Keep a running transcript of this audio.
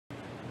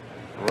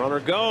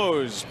Runner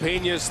goes.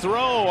 Pena's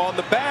throw on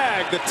the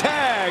bag. The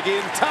tag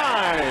in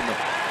time.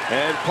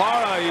 And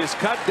Parra is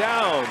cut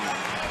down.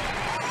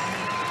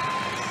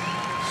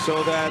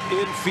 So that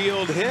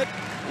infield hit.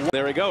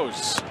 There he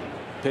goes.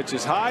 Pitch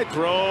is high.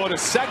 Throw to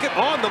second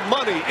on the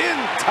money. In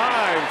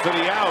time for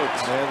the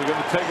out. And we're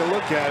going to take a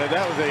look at it.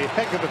 That was a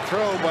heck of a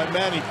throw by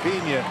Manny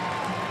Pina.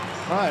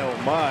 My, oh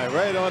my.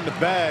 Right on the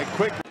bag.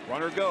 Quick.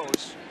 Runner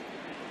goes.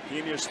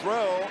 Pina's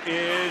throw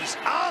is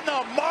on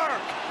the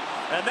mark.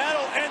 And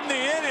that'll end the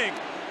inning.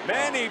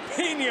 Manny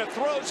Pina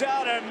throws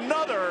out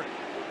another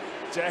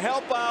to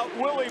help out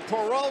Willie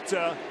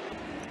Peralta.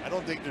 I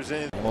don't think there's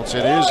anything.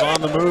 Hamilton is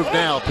on the move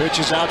now.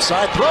 Pitches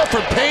outside. Throw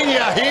for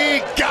Pina.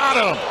 He got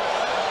him.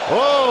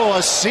 Oh,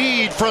 a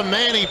seed from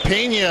Manny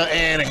Pina,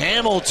 and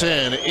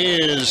Hamilton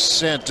is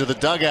sent to the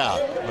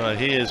dugout.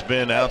 He has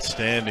been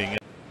outstanding.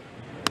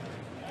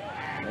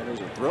 And there's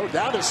a throw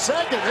down to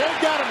second.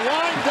 They've got him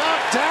lined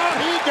up.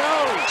 Down he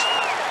goes.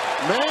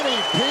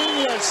 Manny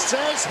Pina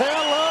says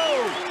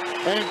hello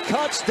and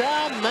cuts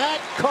down Matt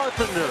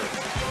Carpenter.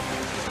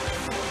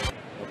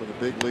 Up in the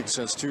big league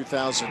since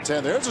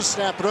 2010. There's a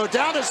snap throw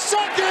down to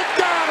second.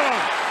 Got him.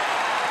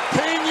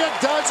 Pina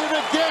does it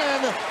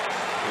again.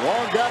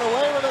 Long got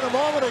away with it a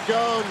moment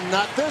ago.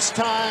 Not this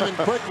time. And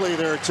quickly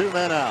there are two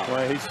men out.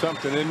 Well, he's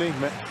something, isn't he?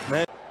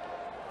 Man.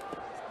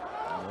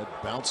 It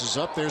bounces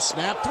up there.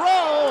 Snap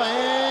throw.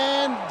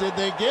 And did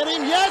they get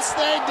him? Yes,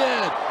 they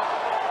did.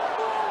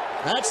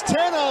 That's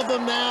 10 of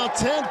them now.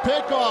 10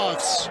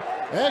 pickoffs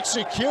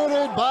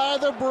executed by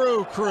the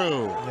Brew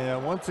Crew. Yeah,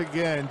 once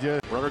again,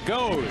 just Runner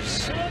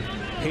goes.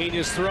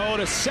 Pena's throw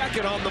to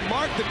second on the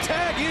mark. The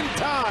tag in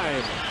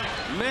time.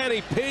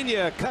 Manny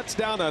Pina cuts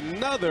down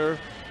another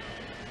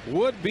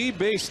would-be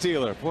base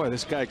stealer. Boy,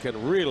 this guy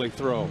can really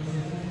throw.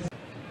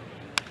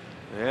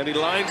 And he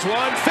lines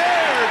one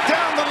fair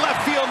down the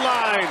left field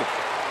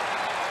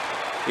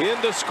line.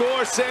 In to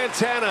score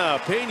Santana.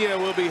 Pina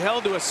will be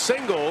held to a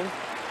single.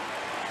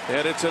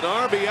 And it's an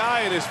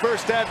RBI in his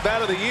first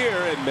at-bat of the year.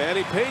 And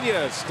Manny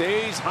Pina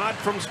stays hot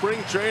from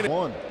spring training.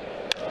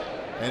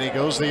 And he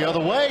goes the other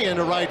way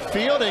into right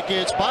field. It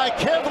gets by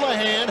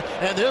Kevlahan,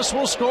 and this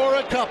will score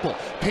a couple.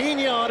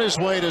 Pina on his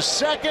way to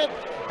second,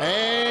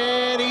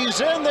 and he's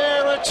in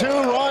there. A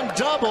two-run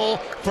double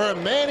for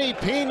Manny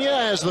Pina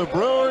as the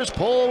Brewers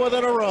pull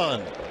within a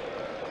run.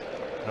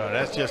 oh,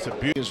 that's just a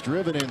beauty. Is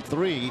driven in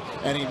 3,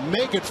 and he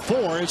make it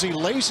 4 as he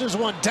laces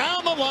one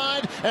down the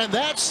line, and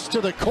that's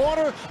to the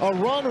corner. A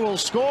run will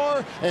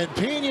score, and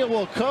Pina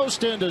will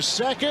coast into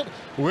second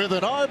with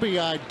an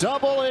RBI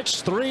double.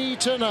 It's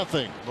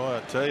 3-0. Boy, I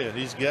tell you,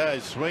 these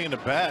guys swinging the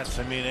bats.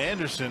 I mean,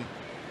 Anderson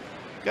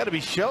got to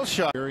be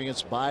shell-shocked.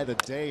 Experience by the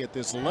day at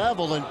this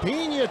level, and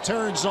Pina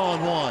turns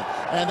on one,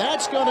 and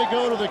that's going to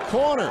go to the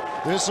corner.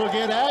 This will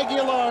get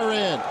Aguilar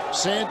in.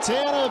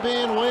 Santana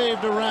being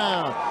waved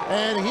around,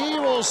 and he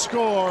will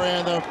score,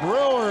 and the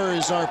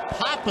Brewers are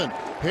popping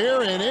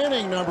here in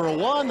inning number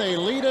 1. They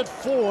lead it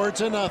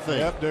 4-0.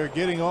 Yep, they're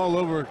getting all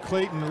over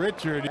Clayton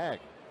Richard.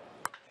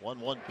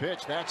 1-1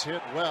 pitch, that's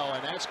hit well,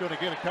 and that's going to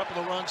get a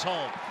couple of runs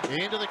home.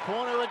 Into the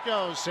corner it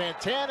goes.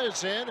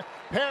 Santana's in,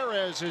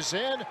 Perez is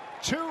in.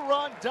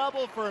 Two-run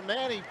double for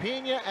Manny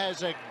Pina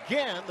as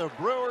again the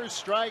Brewers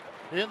strike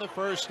in the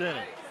first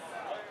inning.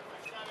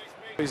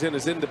 He's in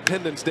his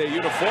Independence Day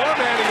uniform,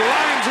 and he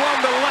lines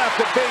one to left,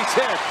 a base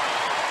hit.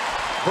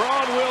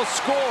 Braun will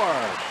score.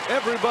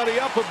 Everybody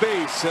up a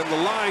base, and the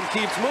line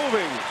keeps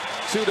moving.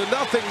 2-0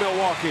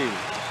 Milwaukee.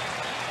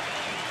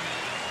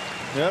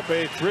 Yep,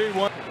 a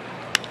 3-1.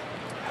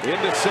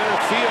 Into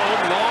center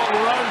field, long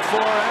run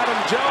for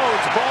Adam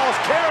Jones. Ball's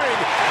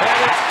carried, and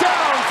it's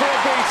down for a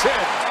base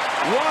hit.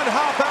 One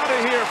hop out of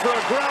here for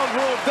a ground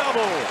rule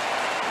double.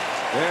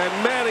 And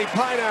Manny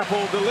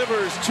Pineapple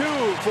delivers 2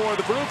 for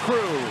the Brew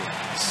Crew.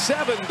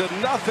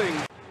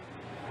 7-0.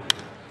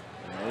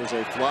 There's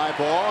a fly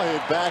ball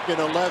hit back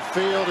into left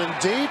field and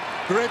deep.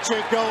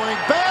 Grichuk going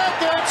back,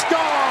 it's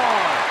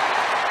gone.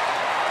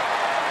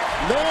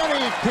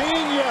 Manny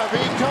Pina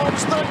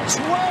becomes the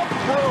 12th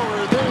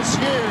Brewer this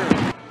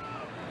year.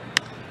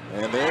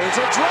 And there's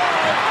a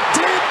drive,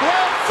 deep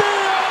left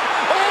field,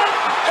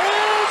 it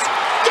is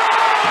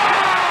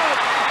gone!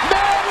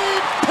 Manny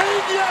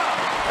Pina,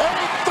 a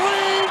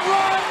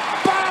 3-run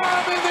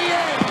bomb in the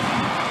inning.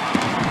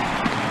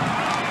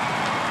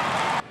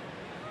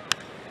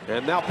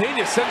 And now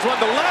Pina sends one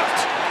to left.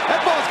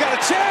 That ball's got a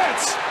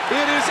chance.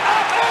 It is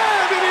up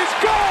and it is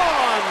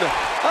gone.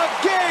 A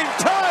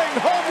game-tying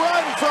home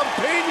run from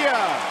Pina.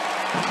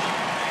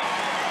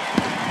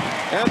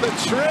 And the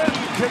trend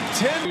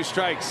continues.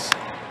 Strikes.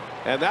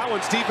 And that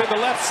one's deep into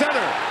left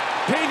center.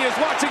 Pina's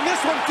watching this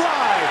one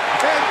fly.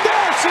 And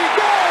there she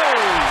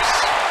goes.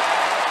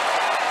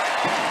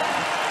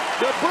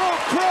 The Brew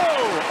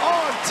Crew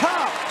on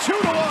top,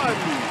 2-1.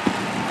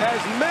 As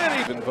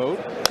Manny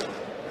vote.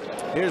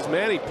 Here's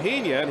Manny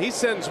Pina, and he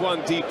sends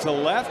one deep to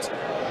left.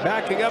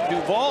 Backing up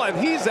Duvall, and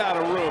he's out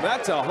of room.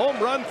 That's a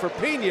home run for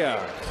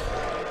Pina.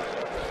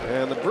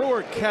 And the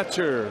Brewer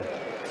catcher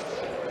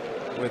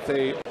with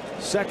a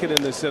second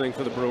in this inning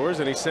for the Brewers,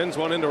 and he sends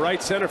one into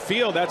right center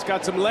field. That's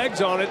got some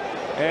legs on it,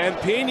 and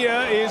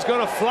Pina is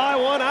going to fly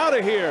one out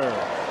of here.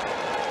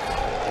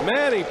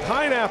 Manny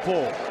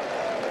Pineapple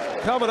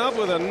coming up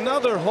with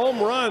another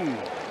home run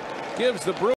gives the Brewers